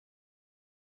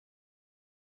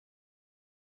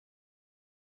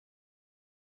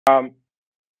Um,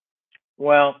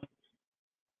 well,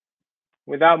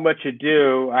 without much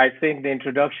ado, I think the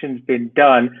introduction's been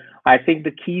done. I think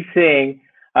the key thing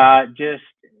just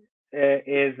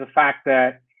is the fact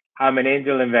that I'm an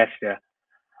angel investor.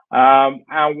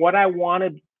 And what I want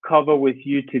to cover with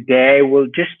you today, we'll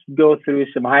just go through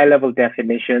some high level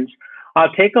definitions.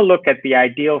 I'll take a look at the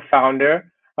ideal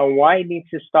founder and why it needs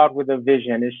to start with a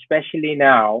vision, especially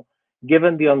now,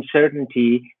 given the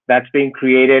uncertainty that's being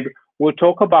created. We'll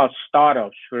talk about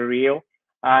startups for real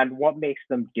and what makes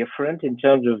them different in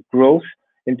terms of growth,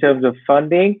 in terms of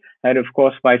funding, and of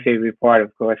course, my favorite part,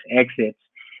 of course, exits.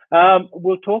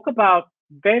 We'll talk about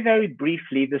very, very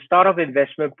briefly the startup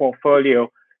investment portfolio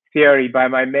theory by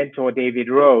my mentor, David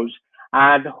Rose.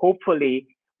 And hopefully,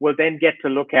 we'll then get to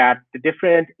look at the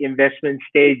different investment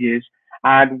stages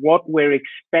and what we're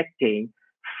expecting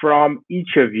from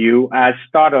each of you as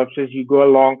startups as you go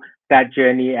along that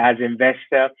journey as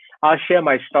investor. I'll share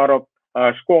my startup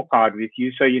scorecard with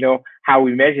you so you know how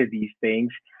we measure these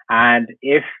things. And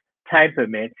if time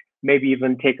permits, maybe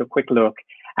even take a quick look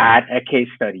at a case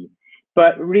study.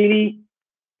 But really,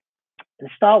 to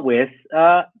start with,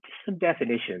 some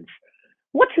definitions.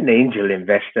 What's an angel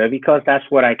investor? Because that's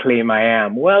what I claim I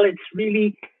am. Well, it's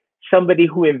really somebody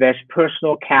who invests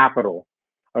personal capital,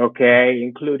 okay,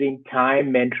 including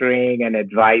time, mentoring, and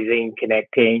advising,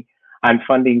 connecting, and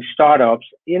funding startups,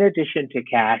 in addition to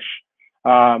cash.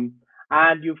 Um,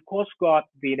 and you've, of course, got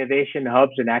the innovation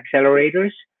hubs and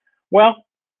accelerators. Well,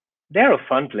 they're a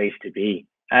fun place to be.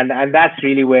 And that's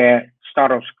really where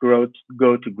startups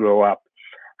go to grow up.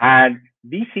 And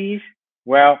VCs,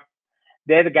 well,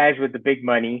 they're the guys with the big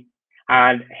money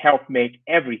and help make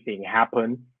everything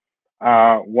happen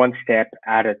one step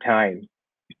at a time.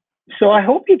 So I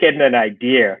hope you're getting an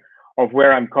idea of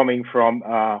where I'm coming from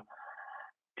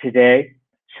today.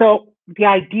 So the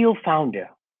ideal founder,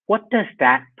 what does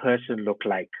that person look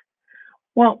like?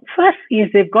 Well, first is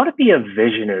they've got to be a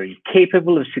visionary,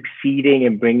 capable of succeeding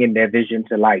and bringing their vision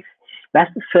to life.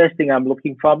 That's the first thing I'm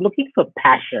looking for. I'm looking for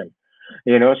passion,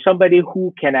 somebody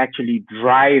who can actually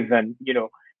drive and,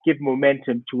 give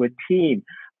momentum to a team,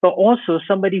 but also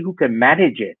somebody who can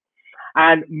manage it.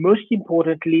 And most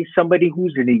importantly, somebody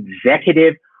who's an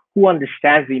executive who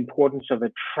understands the importance of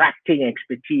attracting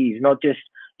expertise, not just,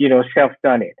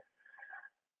 self-done it.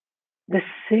 The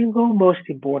single most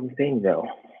important thing, though,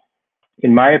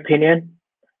 in my opinion,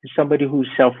 is somebody who's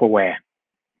self-aware.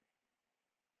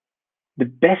 The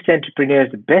best entrepreneurs,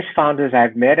 the best founders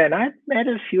I've met, and I've met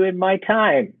a few in my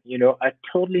time, are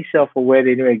totally self-aware.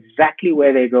 They know exactly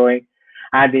where they're going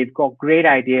and they've got great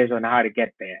ideas on how to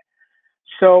get there.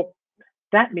 So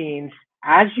that means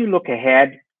as you look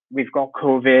ahead, we've got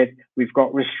COVID, we've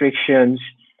got restrictions,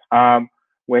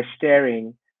 we're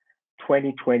staring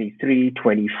 2023,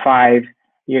 25,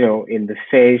 in the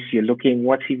face. You're looking,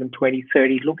 what's even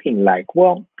 2030 looking like?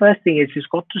 Well, first thing is it's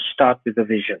got to start with a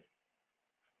vision.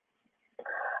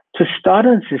 To start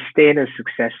and sustain a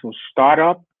successful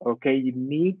startup, okay, you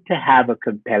need to have a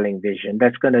compelling vision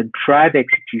that's going to drive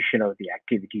execution of the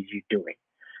activities you're doing.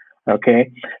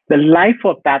 Okay, the life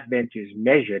of that venture is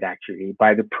measured actually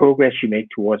by the progress you make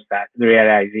towards that the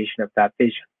realization of that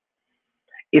vision.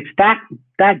 It's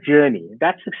that journey,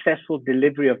 that successful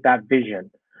delivery of that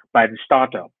vision by the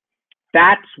startup.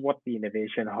 That's what the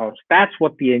innovation hubs, that's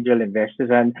what the angel investors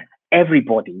and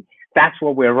everybody, that's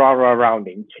what we're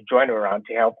rounding to join around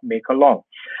to help make along.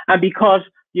 And because,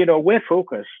 we're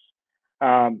focused,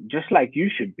 just like you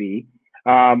should be,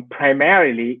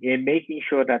 primarily in making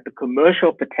sure that the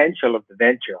commercial potential of the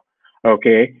venture,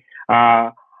 okay,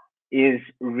 is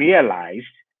realized,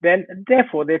 then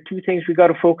therefore there are two things we got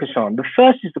to focus on. The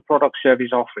first is the product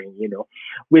service offering,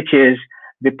 which is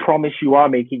the promise you are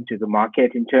making to the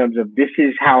market in terms of this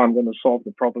is how I'm going to solve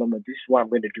the problem, or this is what I'm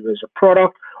going to do as a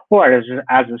product or as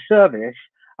a service.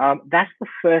 That's the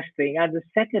first thing. And the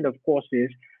second, of course, is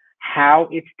how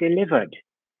it's delivered.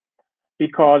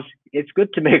 Because it's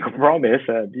good to make a promise,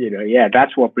 yeah,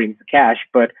 that's what brings the cash.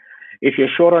 But if you're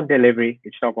short on delivery,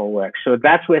 it's not going to work. So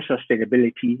that's where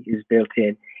sustainability is built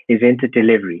in, is into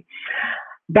delivery.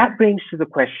 That brings to the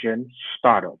question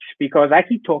startups, because I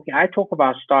talk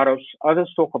about startups,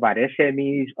 others talk about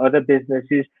SMEs, other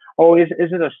businesses. Oh,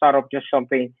 isn't a startup just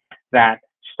something that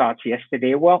starts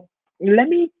yesterday? Well, let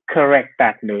me correct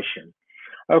that notion.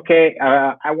 Okay,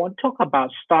 I want to talk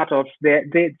about startups.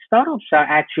 The startups are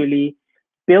actually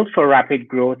built for rapid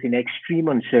growth in extreme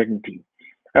uncertainty.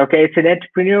 Okay, it's an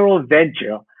entrepreneurial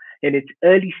venture in its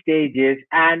early stages,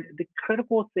 and the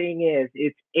critical thing is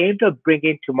it's aimed at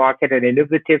bringing to market an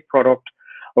innovative product,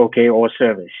 okay, or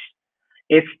service.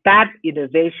 It's that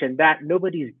innovation that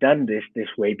nobody's done this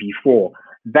way before.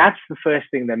 That's the first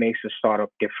thing that makes a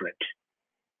startup different.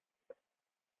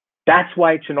 That's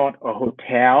why it's not a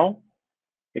hotel.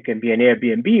 It can be an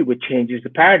Airbnb, which changes the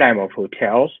paradigm of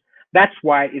hotels. That's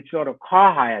why it's not a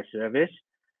car hire service.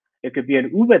 It could be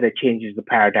an Uber that changes the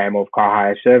paradigm of car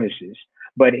hire services.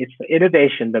 But it's the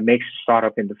innovation that makes a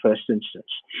startup in the first instance.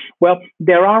 Well,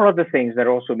 there are other things that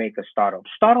also make a startup.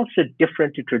 Startups are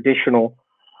different to traditional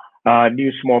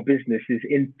new small businesses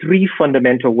in three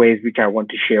fundamental ways, which I want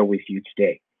to share with you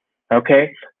today.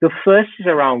 Okay. The first is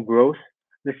around growth.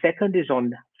 The second is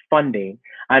on funding.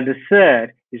 And the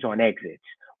third is on exits.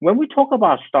 When we talk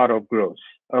about startup growth,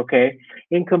 okay,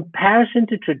 in comparison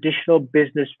to traditional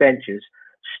business ventures,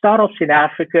 startups in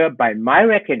Africa, by my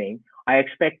reckoning, I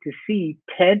expect to see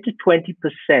 10 to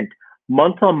 20%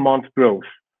 month on month growth,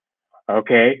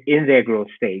 okay, in their growth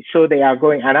stage. So they are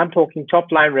going, and I'm talking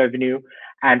top line revenue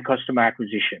and customer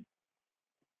acquisition.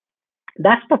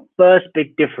 That's the first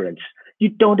big difference. You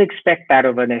don't expect that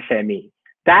of an SME.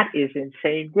 That is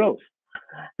insane growth.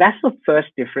 That's the first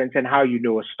difference in how you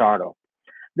know a startup.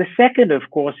 The second, of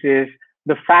course, is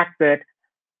the fact that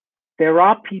there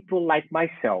are people like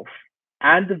myself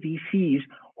and the VCs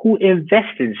who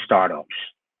invest in startups.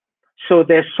 So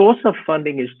their source of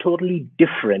funding is totally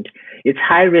different. It's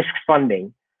high risk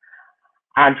funding.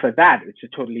 And for that, it's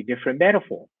a totally different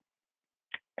metaphor.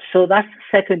 So that's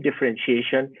the second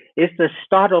differentiation is the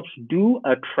startups do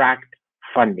attract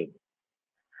funding.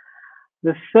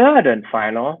 The third and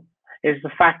final is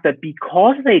the fact that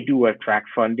because they do attract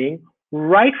funding,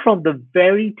 right from the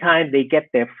very time they get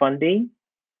their funding,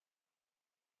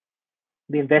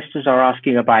 the investors are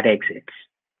asking about exits.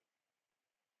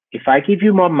 If I give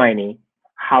you more money,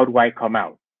 how do I come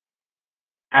out?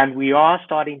 And we are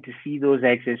starting to see those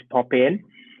exits pop in.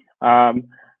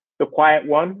 The quiet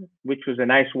one, which was a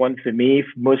nice one for me.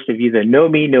 Most of you that know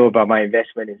me know about my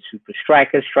investment in Super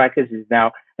Strikers. Strikers is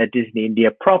now a Disney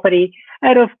India property.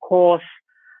 And of course,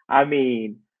 I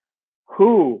mean,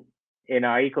 who in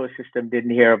our ecosystem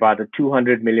didn't hear about the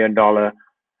 $200 million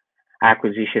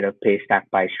acquisition of Paystack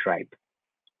by Stripe?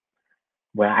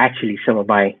 Well, actually, some of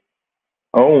my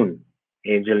own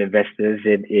angel investors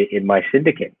in my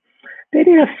syndicate, they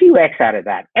did a few X out of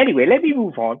that. Anyway, let me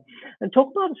move on and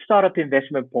talk about the startup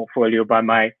investment portfolio by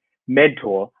my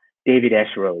mentor, David S.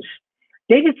 Rose.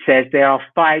 David says there are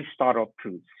 5 startup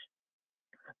truths.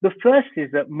 The first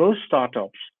is that most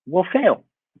startups will fail.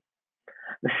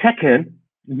 The second,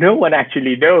 no one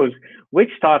actually knows which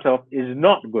startup is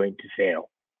not going to fail.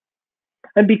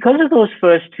 And because of those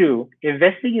first two,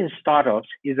 investing in startups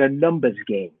is a numbers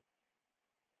game.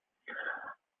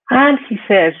 And he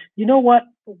says, you know what?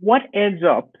 What ends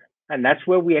up, and that's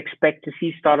where we expect to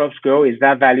see startups go, is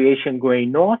that valuation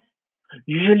going north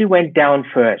usually went down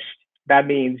first. That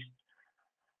means,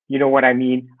 you know what I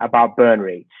mean about burn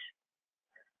rates.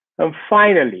 And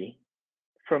finally,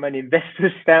 from an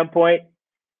investor standpoint,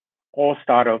 all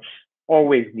startups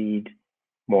always need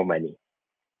more money.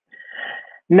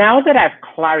 Now that I've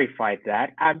clarified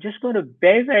that, I'm just going to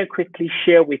very, very quickly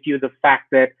share with you the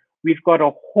fact that we've got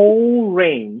a whole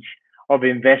range of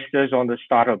investors on the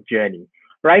startup journey,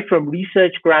 right? From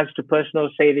research grants to personal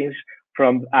savings,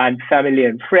 from and family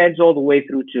and friends, all the way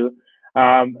through to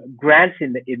grants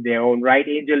in their own right,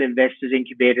 angel investors,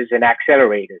 incubators, and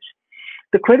accelerators.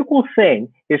 The critical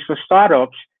thing is for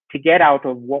startups to get out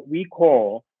of what we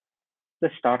call the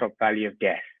startup valley of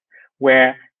death,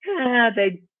 where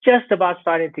they're just about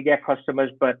starting to get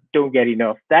customers, but don't get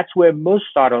enough. That's where most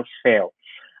startups fail.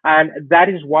 And that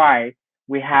is why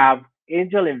we have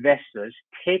angel investors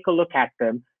take a look at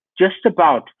them just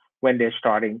about when they're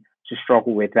starting to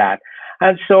struggle with that.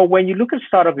 And so when you look at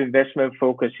startup investment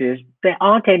focuses, there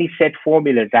aren't any set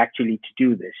formulas actually to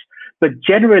do this. But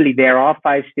generally, there are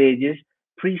 5 stages: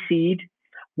 pre-seed,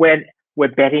 when we're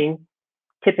betting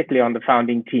typically on the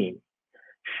founding team.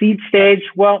 Seed stage,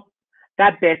 well,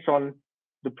 that bets on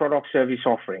the product service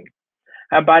offering.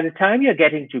 And by the time you're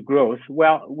getting to growth,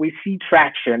 well, we see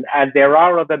traction, and there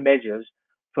are other measures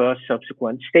for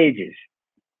subsequent stages.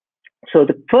 So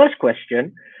the first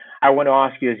question I want to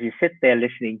ask you as you sit there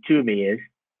listening to me is,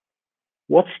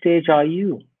 what stage are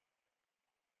you?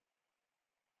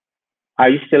 Are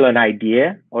you still an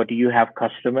idea, or do you have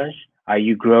customers? Are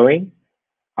you growing?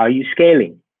 Are you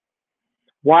scaling?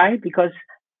 Why? Because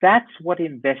that's what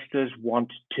investors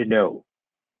want to know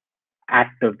at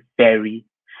the very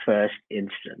first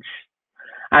instance.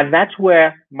 And that's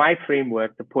where my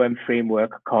framework, the POEM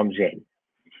framework, comes in.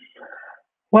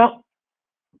 Well,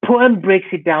 POEM breaks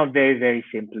it down very, very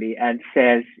simply and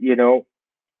says, you know,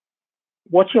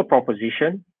 what's your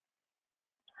proposition?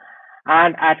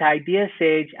 And at idea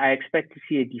stage, I expect to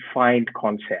see a defined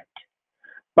concept.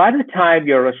 By the time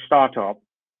you're a startup,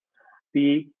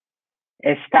 the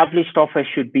established offer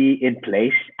should be in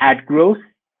place. At growth,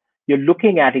 you're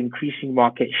looking at increasing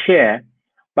market share.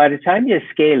 By the time you're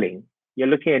scaling, you're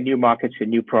looking at new markets and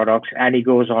new products, and it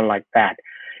goes on like that.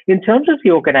 In terms of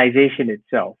the organization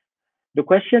itself, the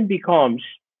question becomes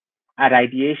at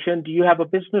ideation, do you have a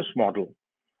business model?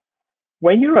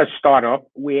 When you're a startup,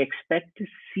 we expect to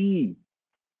see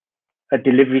a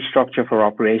delivery structure for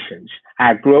operations.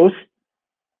 At growth,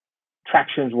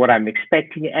 traction is what I'm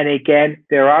expecting. And again,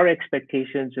 there are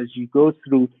expectations as you go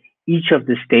through each of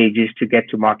the stages to get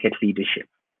to market leadership.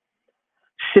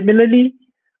 Similarly,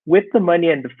 with the money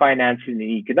and the financing and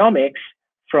economics,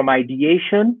 from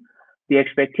ideation, the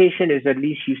expectation is at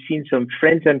least you've seen some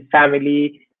friends and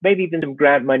family, maybe even some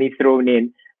grant money thrown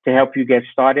in to help you get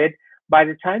started. By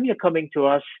the time you're coming to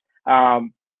us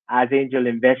as angel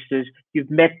investors, you've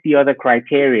met the other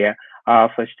criteria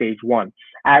for stage one.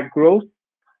 At growth,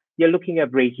 you're looking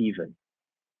at break even.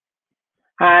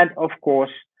 And of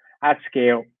course, at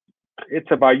scale,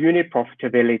 it's about unit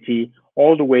profitability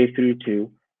all the way through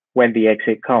to when the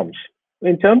exit comes.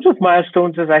 In terms of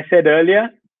milestones, as I said earlier,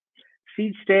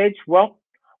 seed stage, well,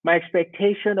 my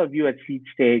expectation of you at seed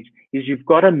stage is you've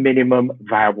got a minimum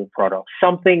viable product,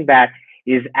 something that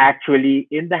is actually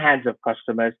in the hands of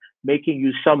customers, making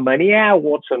you some money, yeah,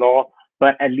 warts and all,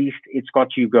 but at least it's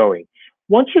got you going.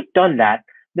 Once you've done that,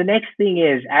 the next thing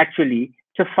is actually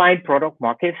to find product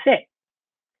market fit.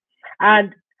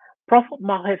 And product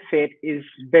market fit is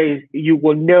you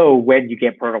will know when you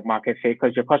get product market fit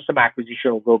because your customer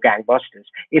acquisition will go gangbusters.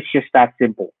 It's just that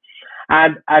simple.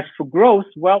 And as for growth,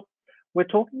 well, we're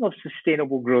talking of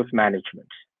sustainable growth management.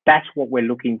 That's what we're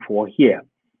looking for here.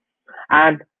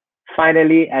 And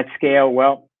finally, at scale,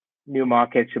 well, new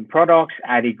markets and products,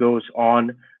 and it goes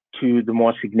on to the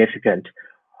more significant.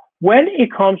 When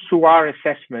it comes to our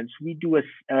assessments, we do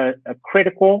a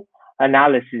critical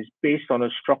analysis based on a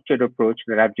structured approach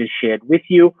that I've just shared with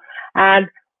you. And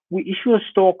we issue a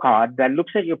scorecard that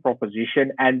looks at your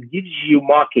proposition and gives you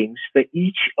markings for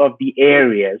each of the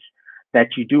areas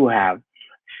that you do have.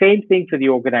 Same thing for the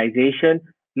organization,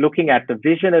 looking at the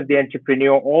vision of the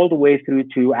entrepreneur all the way through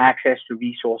to access to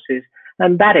resources.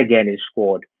 And that again is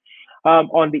scored.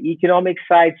 On the economic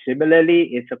side, similarly,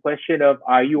 it's a question of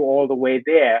are you all the way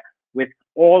there with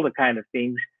all the kind of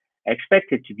things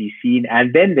expected to be seen?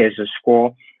 And then there's a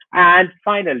score. And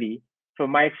finally, for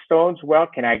milestones, well,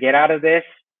 can I get out of this?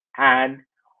 And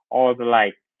all the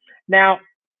like. Now,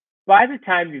 by the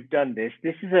time you've done this,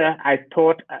 I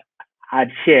thought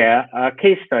I'd share a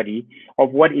case study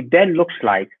of what it then looks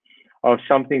like of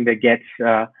something that gets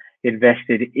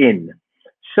invested in.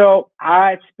 So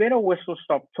it's been a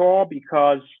whistle-stop tour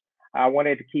because I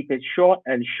wanted to keep it short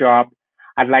and sharp.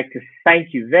 I'd like to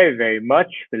thank you very, very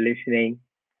much for listening.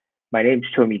 My name's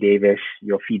Tommy Davis.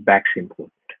 Your feedback's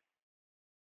important.